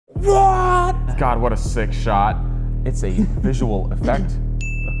What? God, what a sick shot. It's a visual effect.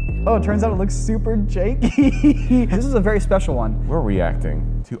 Oh, it turns out it looks super janky. This is a very special one. We're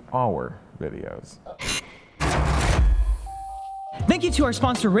reacting to our videos. Thank you to our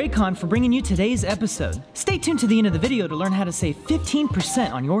sponsor Raycon for bringing you today's episode. Stay tuned to the end of the video to learn how to save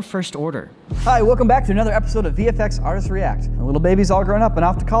 15% on your first order. Hi, welcome back to another episode of VFX Artists React. The little baby's all grown up and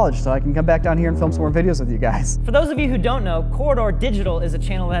off to college, so I can come back down here and film some more videos with you guys. For those of you who don't know, Corridor Digital is a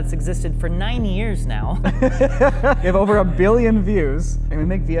channel that's existed for 9 years now. We have over 1 billion views, and we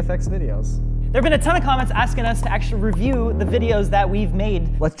make VFX videos. There have been a ton of comments asking us to actually review the videos that we've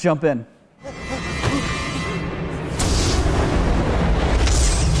made. Let's jump in.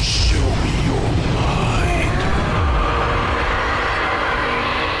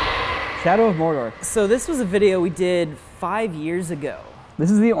 Shadow of Mordor. So this was a video we did 5 years ago. This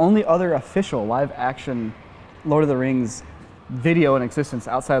is the only other official live action Lord of the Rings video in existence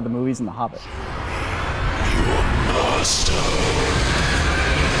outside of the movies and The Hobbit.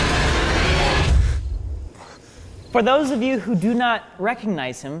 For those of you who do not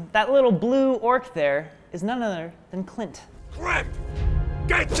recognize him, that little blue orc there is none other than Clint. Clint!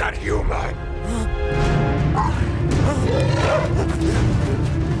 Get that human!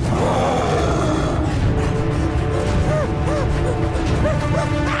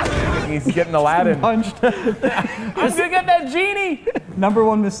 He's getting Aladdin. Punched. I'm gonna get that genie! Number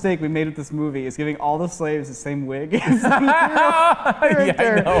one mistake we made with this movie is giving all the slaves the same wig. Right Yeah,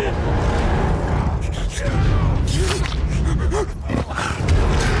 there. I know.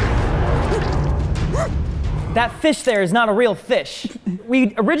 That fish there is not a real fish.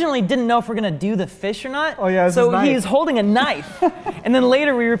 We originally didn't know if we're gonna do the fish or not. Oh yeah, so knife. he's holding a knife. And then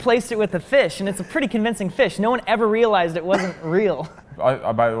later we replaced it with a fish, and it's a pretty convincing fish. No one ever realized it wasn't real.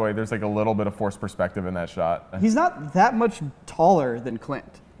 By the way, there's like a little bit of forced perspective in that shot. He's not that much taller than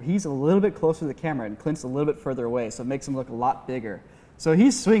Clint. He's a little bit closer to the camera, and Clint's a little bit further away, so it makes him look a lot bigger. So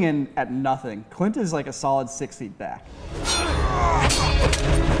he's swinging at nothing. Clint is like a solid 6 feet back.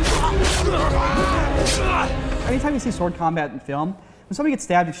 Anytime you see sword combat in film, when somebody gets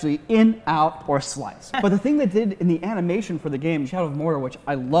stabbed, it's usually in, out, or slice. But the thing they did in the animation for the game, Shadow of Mordor, which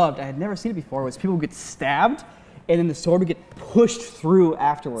I loved, I had never seen it before, was people would get stabbed, and then the sword would get pushed through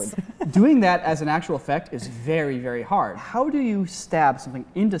afterwards. Doing that as an actual effect is very, very hard. How do you stab something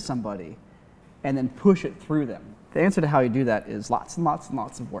into somebody and then push it through them? The answer to how you do that is lots and lots and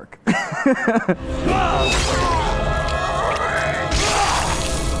lots of work.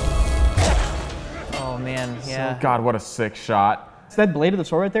 Oh man, yeah. God, what a sick shot. So that blade of the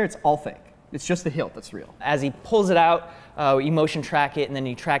sword right there, it's all fake. It's just the hilt that's real. As he pulls it out, you motion track it, and then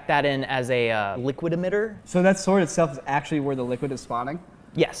you track that in as a liquid emitter. So that sword itself is actually where the liquid is spawning?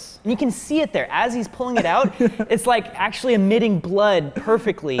 Yes, and you can see it there. As he's pulling it out, it's like actually emitting blood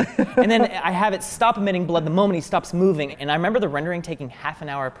perfectly. And then I have it stop emitting blood the moment he stops moving. And I remember the rendering taking half an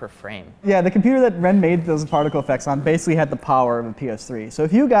hour per frame. Yeah, the computer that Ren made those particle effects on basically had the power of a PS3. So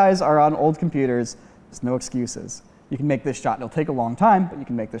if you guys are on old computers, there's no excuses. You can make this shot. It'll take a long time, but you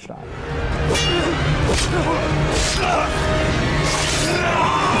can make this shot.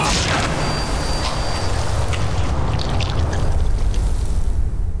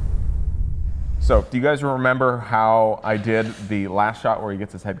 So, do you guys remember how I did the last shot where he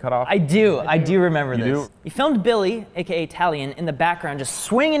gets his head cut off? I do remember You this. do? You filmed Billy, aka Italian, in the background just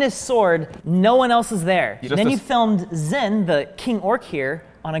swinging his sword. No one else is there. Just Then a you s- filmed Zen, the King Orc here,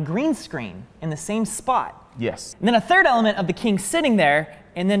 on a green screen in the same spot. Yes. And then a third element of the king sitting there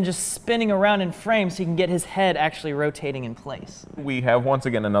and then just spinning around in frame so you can get his head actually rotating in place. We have once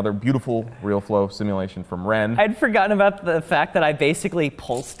again another beautiful real flow simulation from Ren. I'd forgotten about the fact that I basically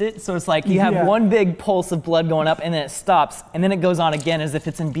pulsed it. So it's like you have Yeah. one big pulse of blood going up and then it stops and then it goes on again as if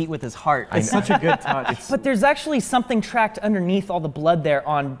it's in beat with his heart. It's such a good touch. But there's actually something tracked underneath all the blood there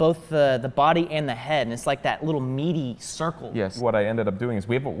on both the body and the head, and it's like that little meaty circle. Yes, what I ended up doing is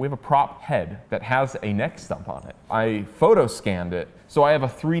we have a prop head that has a neck stump on it. I photo scanned it, so I have a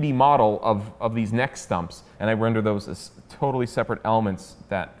 3D model of these neck stumps, and I render those as totally separate elements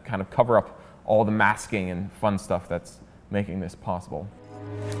that kind of cover up all the masking and fun stuff that's making this possible.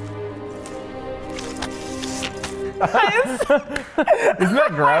 Isn't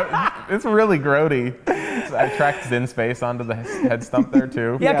that gross? It's really grody. I tracked Zin's face onto the head stump there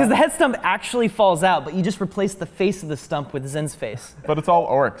too. Yeah, because the head stump actually falls out, but you just replace the face of the stump with Zen's face. But it's all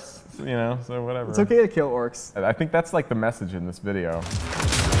orcs, you know, so whatever. It's okay to kill orcs. I think that's like the message in this video.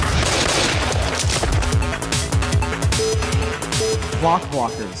 Block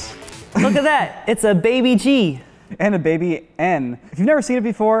blockers. Look at that, it's a baby G. And a baby N. If you've never seen it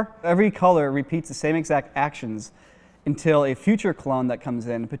before, every color repeats the same exact actions until a future clone that comes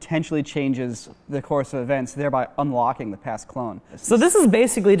in potentially changes the course of events, thereby unlocking the past clone. So this is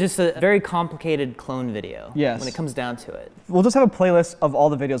basically just a very complicated clone video. Yes. When it comes down to it. We'll just have a playlist of all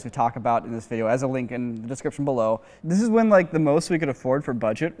the videos we talk about in this video as a link in the description below. This is when like the most we could afford for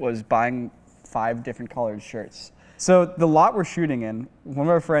budget was buying 5 different colored shirts. So the lot we're shooting in, one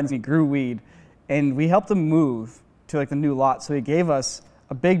of our friends, he grew weed, and we helped him move to like the new lot. So he gave us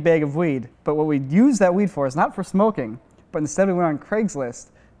a big bag of weed, but what we used that weed for is not for smoking, but instead we went on Craigslist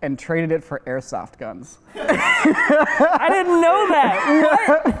and traded it for airsoft guns. I didn't know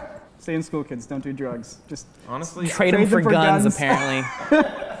that. What? Stay in school, kids. Don't do drugs. Just Honestly, Trade them for guns, apparently.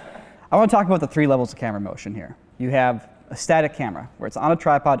 I want to talk about the 3 levels of camera motion here. You have a static camera, where it's on a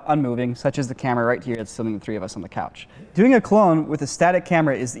tripod, unmoving, such as the camera right here that's filming the 3 of us on the couch. Doing a clone with a static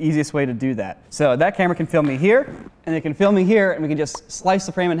camera is the easiest way to do that. So that camera can film me here, and it can film me here, and we can just slice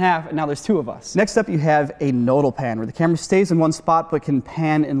the frame in half, and now there's 2 of us. Next up, you have a nodal pan, where the camera stays in one spot, but can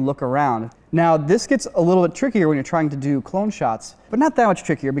pan and look around. Now, this gets a little bit trickier when you're trying to do clone shots, but not that much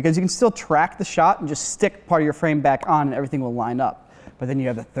trickier, because you can still track the shot and just stick part of your frame back on, and everything will line up. But then you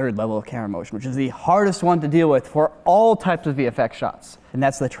have the 3rd level of camera motion, which is the hardest one to deal with for all types of VFX shots. And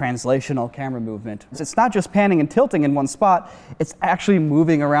that's the translational camera movement. It's not just panning and tilting in one spot, it's actually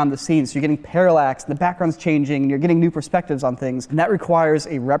moving around the scene. So you're getting parallax, the background's changing, and you're getting new perspectives on things. And that requires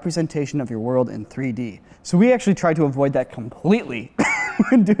a representation of your world in 3D. So we actually tried to avoid that completely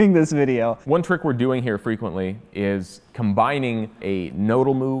when doing this video. one trick we're doing here frequently is combining a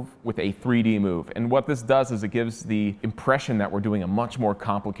nodal move with a 3D move. And what this does is it gives the impression that we're doing a much more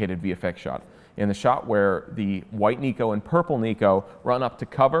complicated VFX shot. In the shot where the white Nico and purple Nico run up to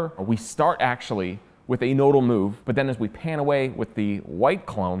cover, we start actually with a nodal move, but then as we pan away with the white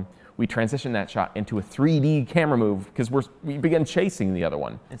clone, we transition that shot into a 3D camera move because we begin chasing the other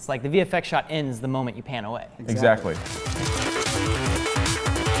one. It's like the VFX shot ends the moment you pan away. Exactly.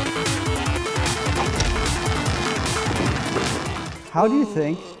 How do you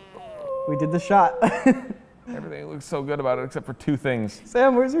think we did the shot? Everything looks so good about it except for 2 things.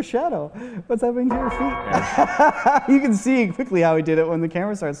 Sam, where's your shadow? What's happening to your feet? You can see quickly how he did it when the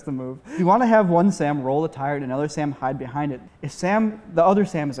camera starts to move. You want to have one Sam roll the tire and another Sam hide behind it. If the other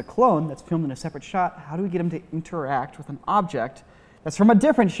Sam is a clone that's filmed in a separate shot, how do we get him to interact with an object that's from a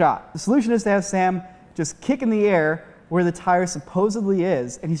different shot? The solution is to have Sam just kick in the air where the tire supposedly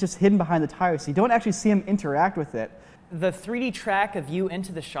is, and he's just hidden behind the tire, so you don't actually see him interact with it. The 3D track of you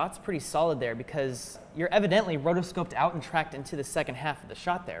into the shot's pretty solid there because you're evidently rotoscoped out and tracked into the second half of the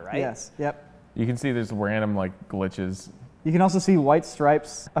shot there, right? Yes, yep. You can see there's random like glitches. You can also see white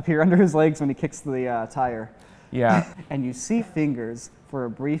stripes appear under his legs when he kicks the tire. Yeah. And you see fingers for a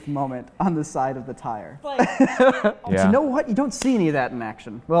brief moment on the side of the tire. Yeah. But you know what? You don't see any of that in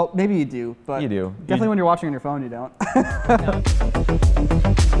action. Well, maybe you do, but You do. definitely when you're watching on your phone, you don't.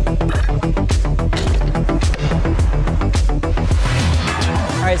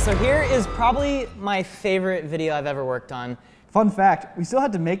 All right, so here is probably my favorite video I've ever worked on. Fun fact, we still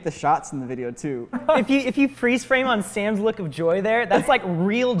had to make the shots in the video too. If you freeze frame on Sam's look of joy there, that's like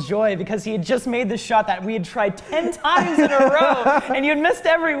real joy because he had just made the shot that we had tried 10 times in a row and you'd missed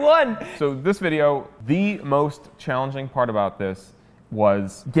every one. So this video, the most challenging part about this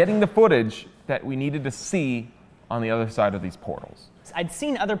was getting the footage that we needed to see on the other side of these portals. I'd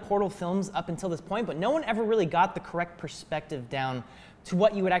seen other Portal films up until this point, but no one ever really got the correct perspective down to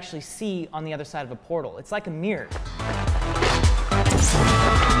what you would actually see on the other side of a portal. It's like a mirror.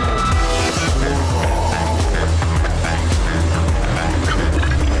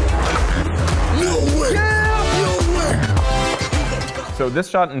 So this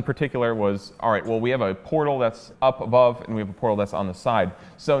shot in particular was, all right, well, we have a portal that's up above and we have a portal that's on the side.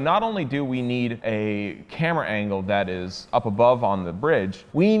 So not only do we need a camera angle that is up above on the bridge,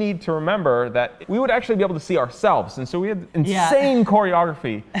 we need to remember that we would actually be able to see ourselves. And so we had insane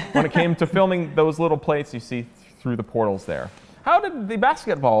choreography when it came to filming those little plates you see through the portals there. How did the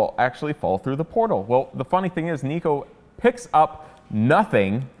basketball actually fall through the portal? Well, the funny thing is Nico picks up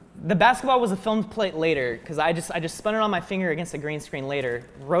nothing. The basketball was a filmed plate later because I just spun it on my finger against a green screen later,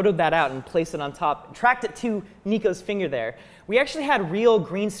 rotoed that out and placed it on top, tracked it to Nico's finger there. We actually had real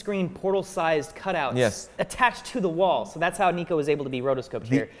green screen portal-sized cutouts attached to the wall, so that's how Nico was able to be rotoscoped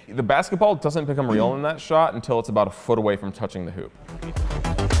here. The basketball doesn't become real in that shot until it's about a foot away from touching the hoop.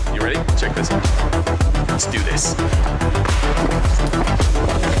 You ready? Check this out. Let's do this.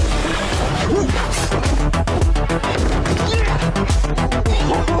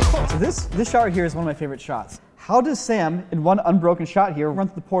 So this shot right here is one of my favorite shots. How does Sam, in one unbroken shot here, run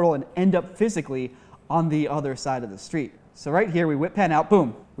through the portal and end up physically on the other side of the street? So right here, we whip pan out,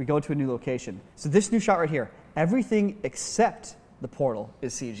 boom, we go to a new location. So this new shot right here, everything except the portal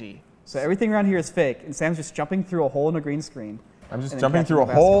is CG. So everything around here is fake, and Sam's just jumping through a hole in a green screen. I'm just jumping through a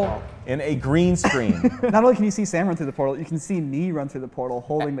hole in a green screen. Not only can you see Sam run through the portal, you can see me run through the portal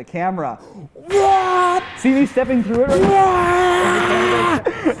holding the camera. What? See me stepping through it?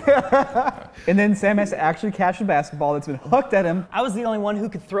 And then Sam has to actually catch the basketball that's been hooked at him. I was the only one who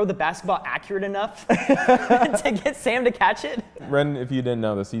could throw the basketball accurate enough to get Sam to catch it. Ren, if you didn't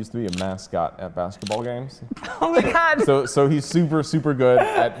know this, he used to be a mascot at basketball games. Oh my God. So he's super, super good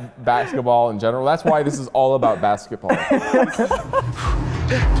at basketball in general. That's why this is all about basketball.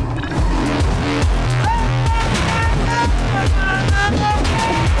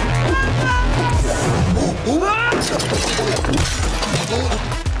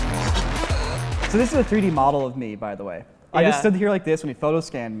 So this is a 3D model of me, by the way. I just stood here like this when he photo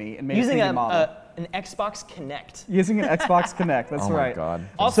scanned me and made a 3D model. An Xbox Kinect. Using an Xbox Kinect, that's right. Oh my God.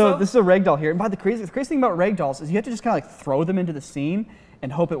 Also, so this is a ragdoll here. And by the crazy thing about ragdolls is you have to just kind of like throw them into the scene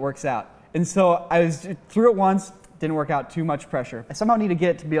and hope it works out. And so I threw it once, didn't work out, too much pressure. I somehow need to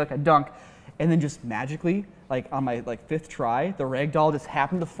get it to be like a dunk, and then just magically, like on my fifth try, the ragdoll just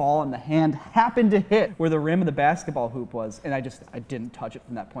happened to fall and the hand happened to hit where the rim of the basketball hoop was, and I didn't touch it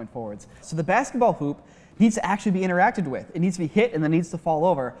from that point forwards. So the basketball hoop needs to actually be interacted with. It needs to be hit and then needs to fall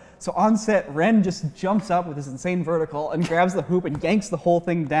over. So on set, Ren just jumps up with this insane vertical and grabs the hoop and yanks the whole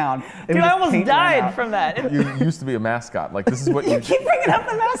thing down. Dude, I almost died from that. You used to be a mascot. Like, this is what you keep bringing up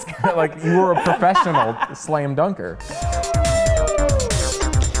the mascot. Like, you were a professional slam dunker.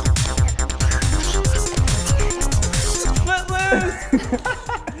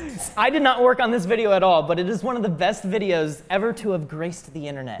 I did not work on this video at all, but it is one of the best videos ever to have graced the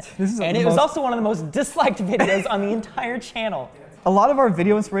internet. And it was also one of the most disliked videos on the entire channel. A lot of our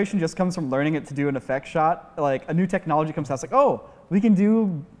video inspiration just comes from learning it to do an effect shot. Like a new technology comes out, it's like, oh, we can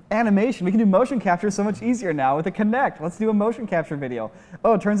do animation, we can do motion capture so much easier now with a Kinect. Let's do a motion capture video.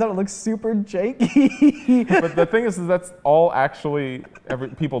 Oh, it turns out it looks super janky. But the thing is that's all actually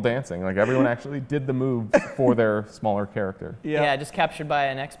people dancing. Like everyone actually did the move for their smaller character. Yeah, just captured by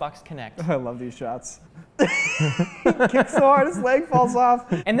an Xbox Kinect. I love these shots. Kicks so hard his leg falls off.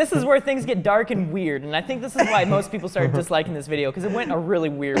 And this is where things get dark and weird, and I think this is why most people started disliking this video, because it went a really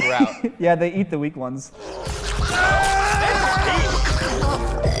weird route. Yeah, they eat the weak ones.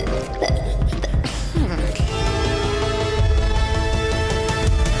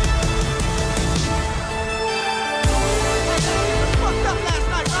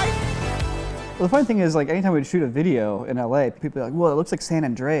 Well, the funny thing is, like, anytime we'd shoot a video in LA, people are like, well, it looks like San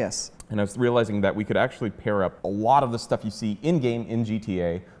Andreas. And I was realizing that we could actually pair up a lot of the stuff you see in-game in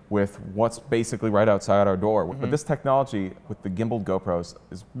GTA with what's basically right outside our door. But this technology with the gimbaled GoPros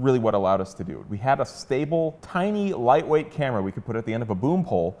is really what allowed us to do it. We had a stable, tiny, lightweight camera we could put at the end of a boom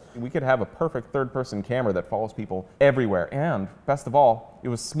pole. We could have a perfect third-person camera that follows people everywhere. And best of all, it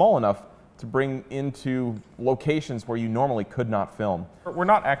was small enough to bring into locations where you normally could not film. We're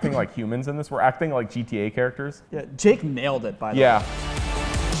not acting like humans in this, we're acting like GTA characters. Yeah, Jake nailed it, by the way. Yeah.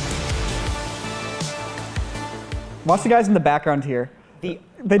 Watch the guys in the background here. They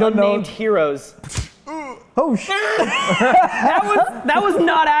don't know. Unnamed heroes. Oh shit! that was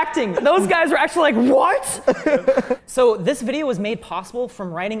not acting. Those guys were actually like, what? So this video was made possible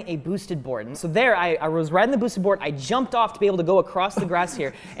from riding a boosted board. And so there, I was riding the boosted board. I jumped off to be able to go across the grass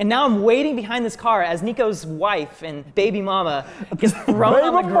here. And now I'm waiting behind this car as Nico's wife and baby mama gets thrown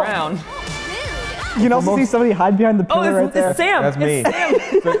on the ground. You can also see somebody hide behind the pillar right there. It's Sam. That's me.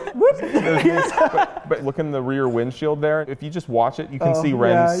 It's Sam. But look in the rear windshield there. If you just watch it, you can see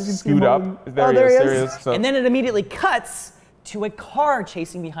Ren scoot up. There he is. So and then it immediately cuts to a car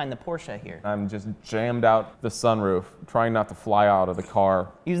chasing behind the Porsche here. I'm just jammed out the sunroof, trying not to fly out of the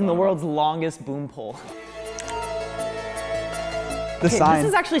car. Using the world's longest boom pole. This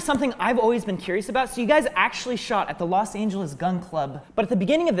is actually something I've always been curious about. So you guys actually shot at the Los Angeles Gun Club, but at the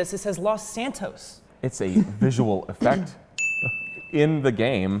beginning of this, it says Los Santos. It's a visual effect. In the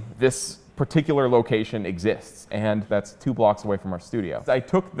game, this particular location exists, and that's 2 blocks away from our studio. I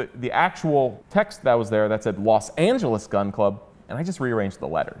took the actual text that was there that said Los Angeles Gun Club, and I just rearranged the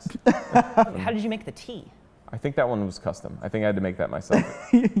letters. How did you make the T? I think that one was custom. I think I had to make that myself,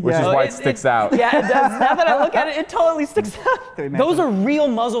 which is why it sticks out. Yeah, it does. Now that I look at it, it totally sticks out. Those are real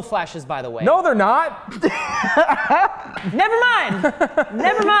muzzle flashes, by the way. No, they're not. Never mind.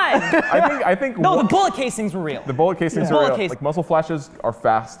 Never mind. I think No, the bullet casings were real. The bullet casings Yeah. are real. Bullet case- Like muzzle flashes are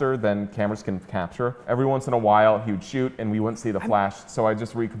faster than cameras can capture. Every once in a while, he would shoot, and we wouldn't see the flash. So I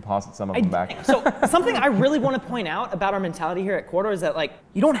just recomposite some of them back. So something I really want to point out about our mentality here at Corridor is that like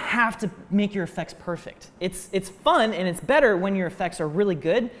you don't have to make your effects perfect. It's fun and it's better when your effects are really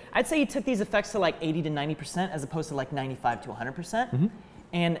good. I'd say you took these effects to like 80 to 90% as opposed to like 95 to 100%.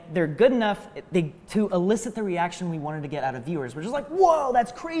 And they're good enough to elicit the reaction we wanted to get out of viewers. We're just like, whoa,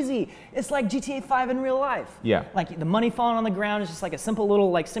 that's crazy. It's like GTA 5 in real life. Yeah. Like the money falling on the ground is just like a simple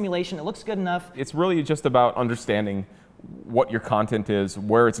little like simulation. It looks good enough. It's really just about understanding what your content is,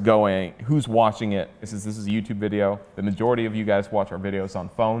 where it's going, who's watching it. This is a YouTube video. The majority of you guys watch our videos on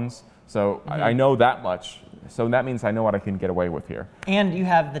phones. So I know that much. So that means I know what I can get away with here. And you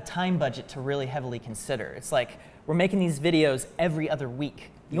have the time budget to really heavily consider. It's like, we're making these videos every other week.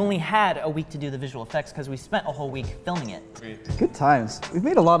 You only had a week to do the visual effects because we spent a whole week filming it. Good times. We've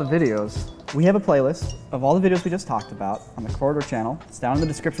made a lot of videos. We have a playlist of all the videos we just talked about on the Corridor channel. It's down in the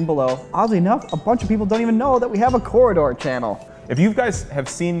description below. Oddly enough, a bunch of people don't even know that we have a Corridor channel. If you guys have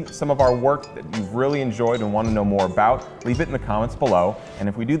seen some of our work that you've really enjoyed and want to know more about, leave it in the comments below. And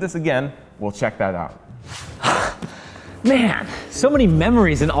if we do this again, we'll check that out. Man, so many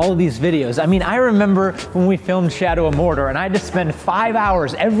memories in all of these videos. I mean, I remember when we filmed Shadow of Mordor and I had to spend 5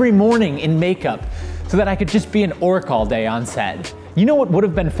 hours every morning in makeup so that I could just be an orc all day on set. You know what would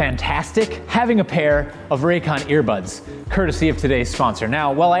have been fantastic? Having a pair of Raycon earbuds, courtesy of today's sponsor.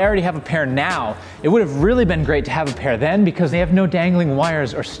 Now, while I already have a pair now, it would have really been great to have a pair then because they have no dangling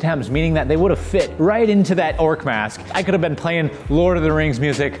wires or stems, meaning that they would have fit right into that orc mask. I could have been playing Lord of the Rings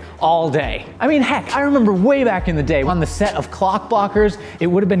music all day. I mean, heck, I remember way back in the day on the set of Clock Blockers, it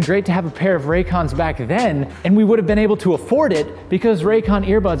would have been great to have a pair of Raycons back then, and we would have been able to afford it because Raycon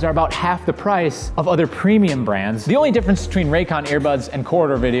earbuds are about half the price of other premium brands. The only difference between Raycon earbuds and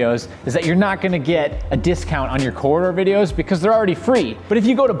Corridor videos is that you're not gonna get a discount on your Corridor videos because they're already free. But if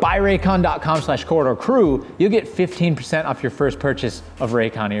you go to buyraycon.com/CorridorCrew, you'll get 15% off your first purchase of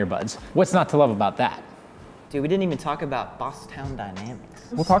Raycon earbuds. What's not to love about that? Dude, we didn't even talk about Bosstown Dynamics.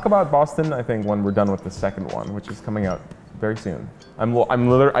 We'll talk about Boston, I think, when we're done with the second one, which is coming out very soon. I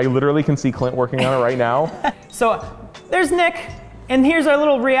literally can see Clint working on it right now. So there's Nick, and here's our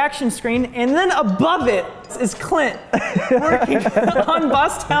little reaction screen, and then above it is Clint working on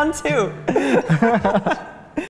Bosstown 2.